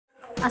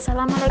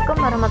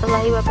Assalamualaikum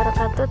warahmatullahi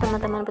wabarakatuh,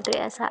 teman-teman Putri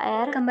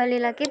SHR. Kembali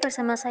lagi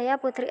bersama saya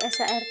Putri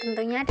SHR,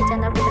 tentunya di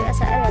channel Putri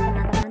SHR ya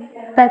teman-teman.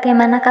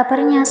 Bagaimana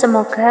kabarnya?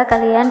 Semoga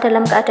kalian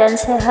dalam keadaan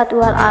sehat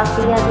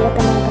walafiat ya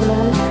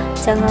teman-teman.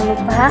 Jangan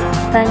lupa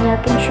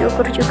banyakin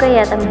syukur juga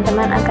ya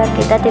teman-teman, agar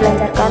kita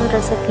dilancarkan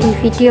rezeki. Di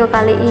video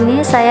kali ini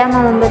saya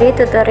mau memberi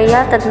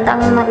tutorial tentang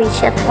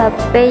meriset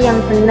HP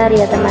yang benar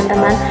ya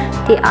teman-teman,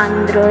 di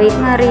Android.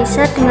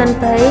 Meriset dengan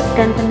baik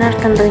dan benar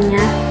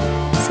tentunya.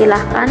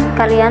 Silahkan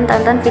kalian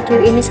tonton video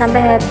ini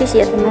sampai habis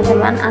ya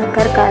teman-teman,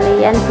 agar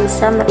kalian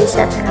bisa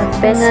meriset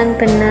HP dengan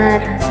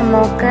benar.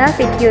 Semoga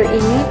video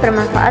ini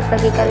bermanfaat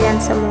bagi kalian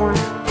semua.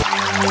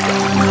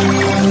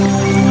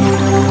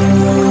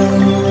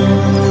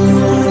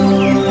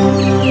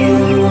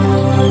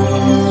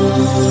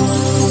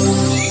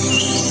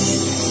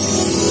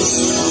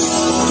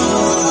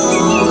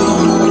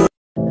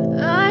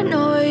 I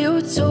know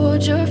you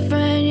told your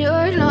friend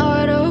you're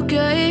not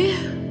okay,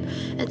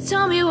 and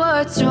tell me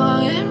what's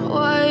wrong and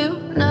why you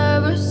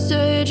never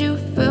said you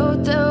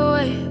felt that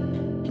way.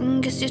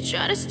 And guess you're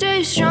trying to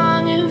stay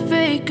strong and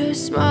fake a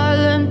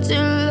smile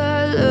until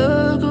I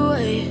look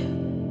away.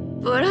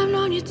 But I've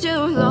known you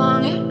too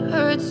long, it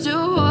hurts to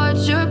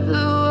watch your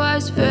blue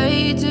eyes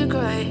fade to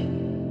gray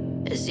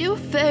as you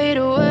fade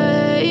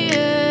away,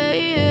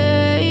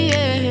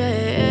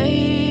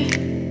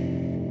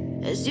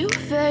 as you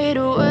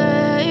fade away.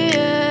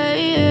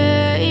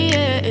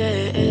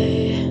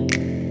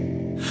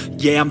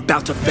 Yeah, I'm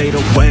about to fade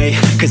away,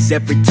 cause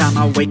every time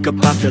I wake up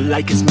I feel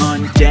like it's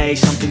Monday.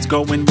 Something's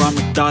going wrong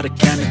with all the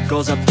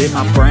chemicals up in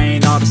my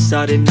brain. All of a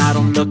sudden I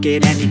don't look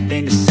at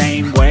anything the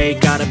same way.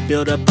 Got a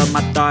buildup of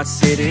my thoughts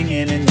sitting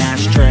in an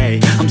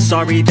ashtray. I'm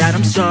sorry that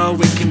I'm so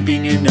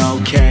inconvenient,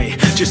 okay.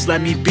 Just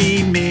let me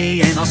be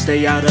me and I'll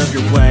stay out of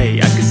your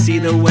way. I can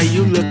see the way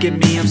you look at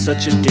me, I'm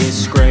such a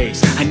disgrace.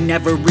 I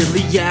never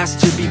really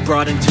asked to be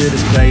brought into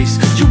this place.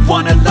 You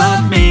wanna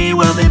love me?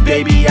 Well then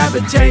baby I have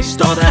a taste.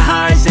 All the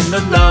highs and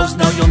the lows,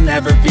 no, you'll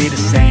never be the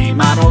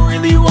same. I don't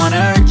really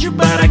wanna hurt you,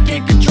 but I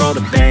can't control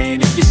the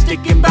pain. If you're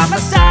sticking by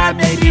my side,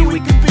 maybe we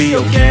could be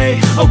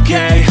okay.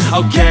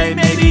 Okay,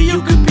 maybe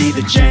you could be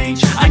the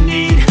change I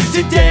need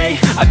today.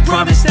 I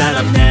promise that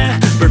I've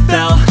never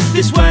felt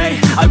this way.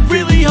 I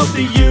really hope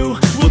that you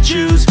will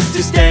choose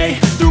to stay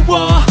through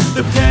all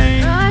the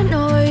pain. I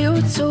know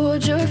you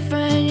told your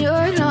friend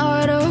you're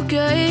not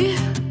okay,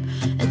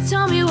 and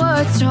tell me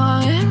what's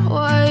wrong and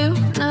why you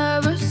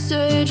never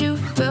said you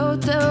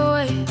felt that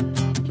way.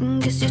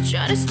 Guess you're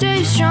trying to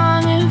stay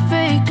strong and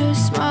fake a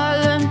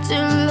smile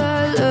until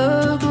I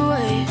look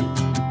away.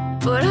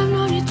 But I've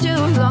known you too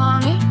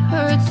long, it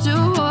hurts to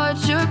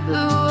watch your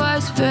blue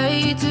eyes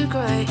fade to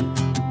gray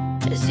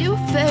as you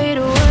fade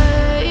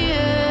away,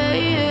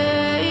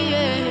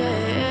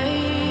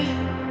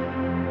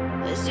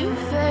 as you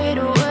fade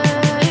away,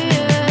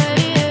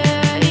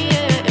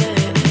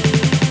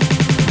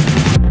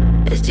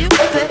 as you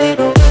fade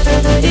away.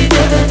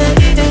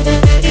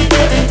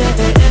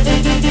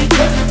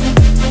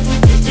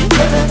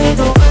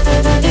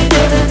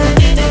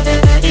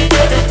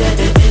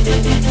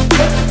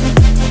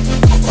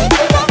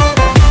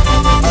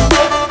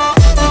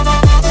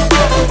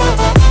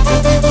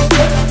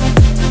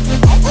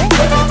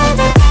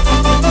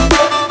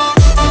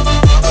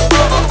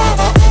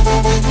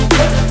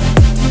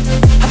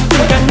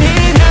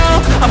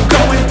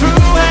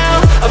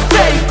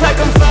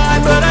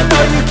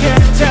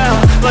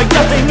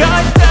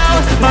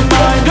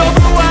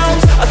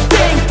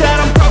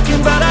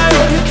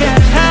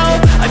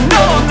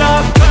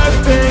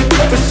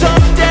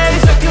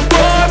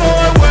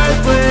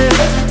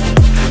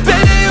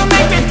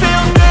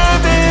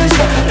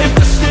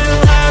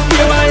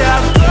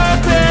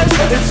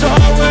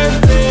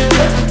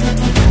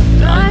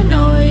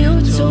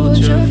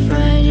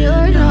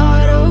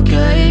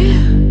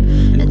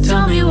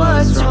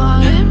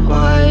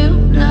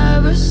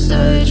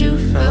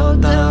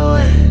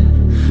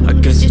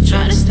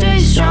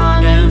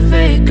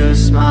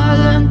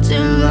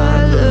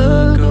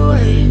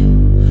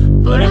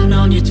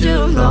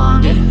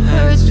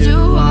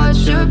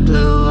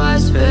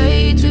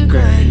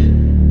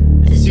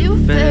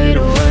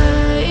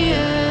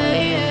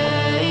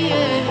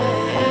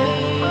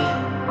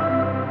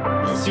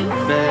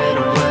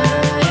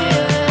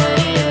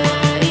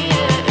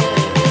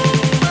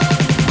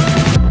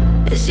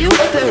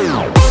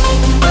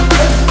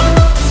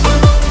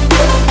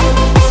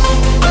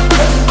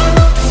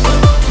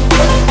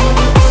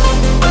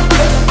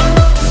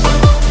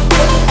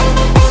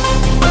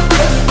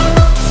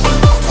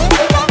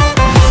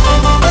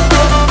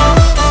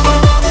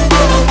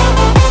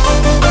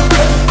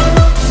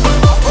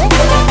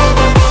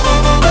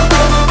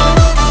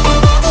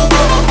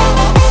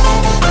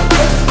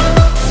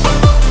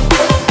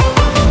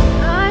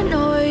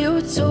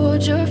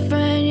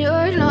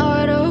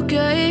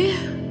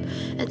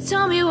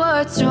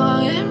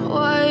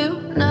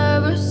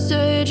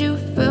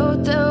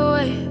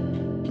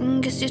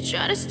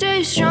 Try to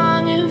stay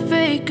strong and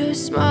fake a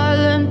smile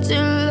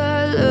until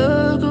I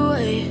look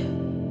away.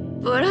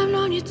 But I've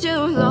known you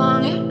too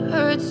long, it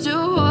hurts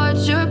to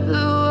watch your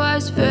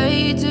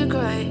shades of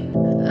grey.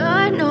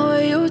 I know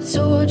you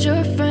told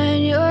your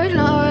friend you're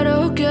not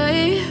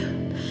okay,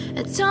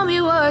 and tell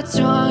me what's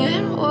wrong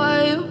and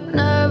why you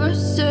never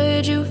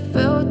said you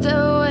felt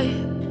that way.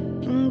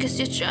 And guess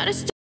you're trying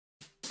to